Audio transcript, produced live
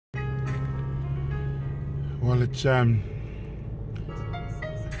Well, it's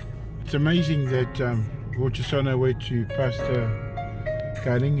amazing that we're just on our way to Pastor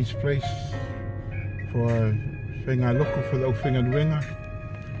Kaleni's place for Faigalotu for the Whenga.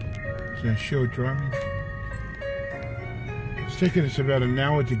 It's a short driving. It's taken us about an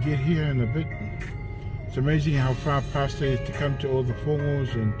hour to get here and a bit. It's amazing how far Pastor is to come to all the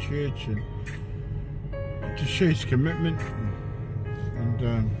formals and church, and it just shows commitment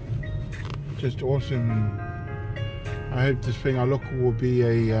and just awesome. And I hope this Faigalotu will be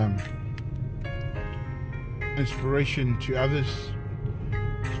a inspiration to others,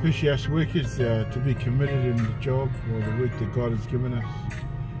 especially us workers, to be committed in the job or the work that God has given us.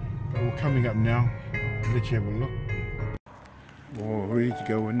 But we're coming up now. I'll let you have a look. We're ready to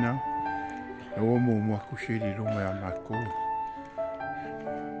go in now.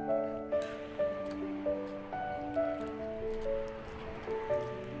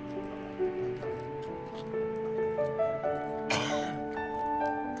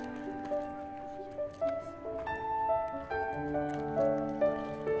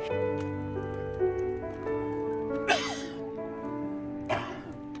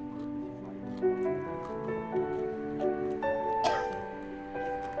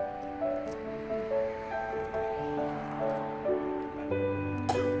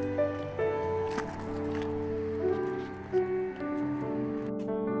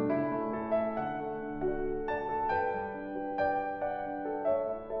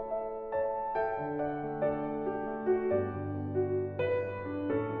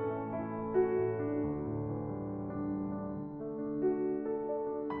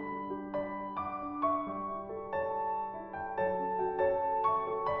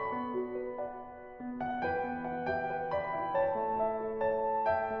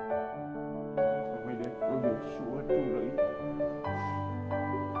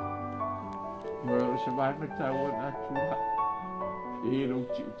 Survive my time one not too hot. You don't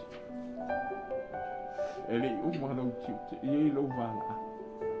cheat. Any woman don't cheat. You don't vala.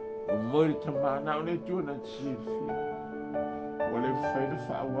 Avoid to man now they do not see. Well, if I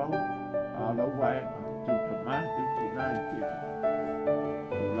far well, all the way to command to 90.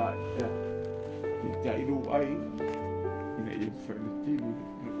 Like that. The day do I in a infinity.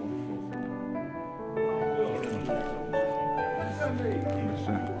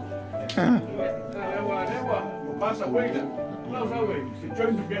 Passa aiga.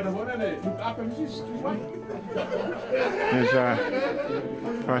 There's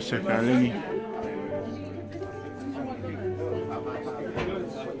Pastor Kaleni.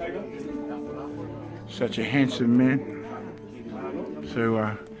 Such a handsome man. So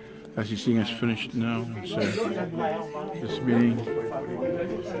as you seeing us finished now, so this meeting.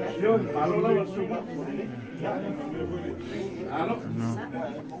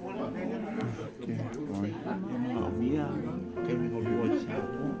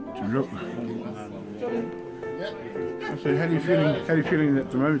 To look. So how are you feeling? How are you feeling at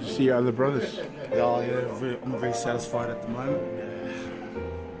the moment to see your other brothers? Yeah, I'm very satisfied at the moment.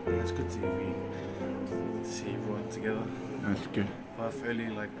 It's good to see everyone together. That's good. Early,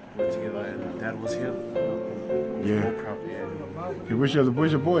 like we're together, and Dad was here. Yeah. Okay, where's the other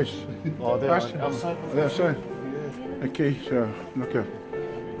boys? Are boys? Oh, they're outside. They're outside. Okay, so look up.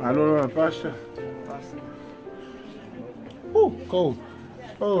 Hello, Pastor. Oh, cold.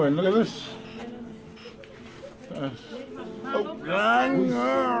 Oh, and look at this.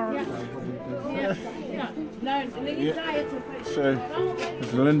 So,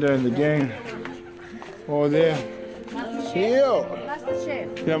 there's Linda and the gang all there. Yeah. Master Chef.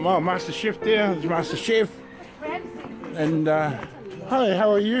 Yeah, Master Chef there. There's Master Chef. And, hi,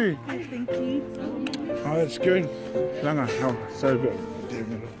 how are you? Thank you. Oh, that's good. Langa, how so good.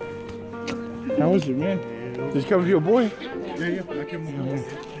 How was it, man? Did you come with your boy? Yeah, I came with my boy.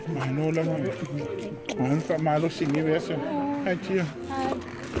 No, Langa. I'm from my little singing here. Hi to you.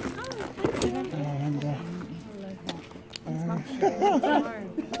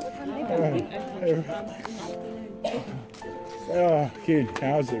 Oh, kid,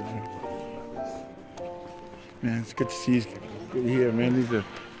 how's it, man? Man, it's good to see you here, man.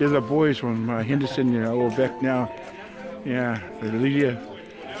 These are boys from Henderson, you know, all back now. Yeah, the Lydia.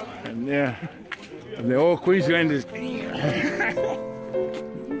 And yeah, and they're all Queenslanders.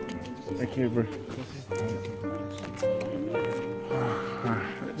 Thank you, bro.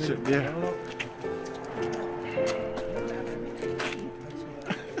 That's it, yeah.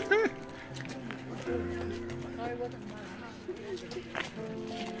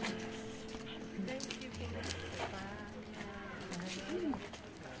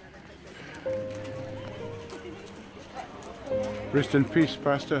 Rest in peace,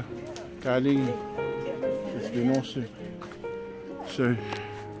 Pastor Kaleni. It's been awesome. So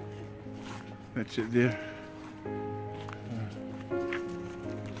that's it there.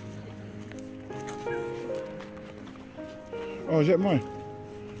 Oh, is that mine?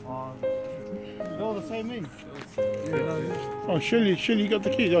 It's all the same thing. Oh, Shirley got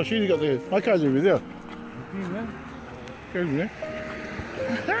the keys. Oh, Shirley got the keys. My car's over there. Good, man.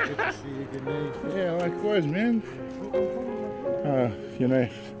 Yeah, likewise, man. You know,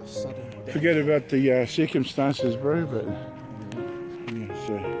 forget about the circumstances, bro, but yeah,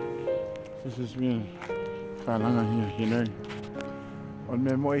 so this is me, Kalanga here, you know. On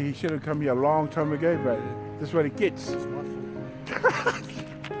my boy, he should have come here a long time ago, but this is what it gets.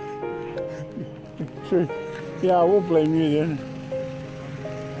 True. Yeah, I won't blame you then.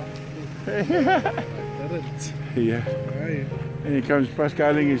 Yeah. And he comes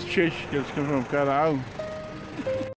pascaling his church, just come from Karao.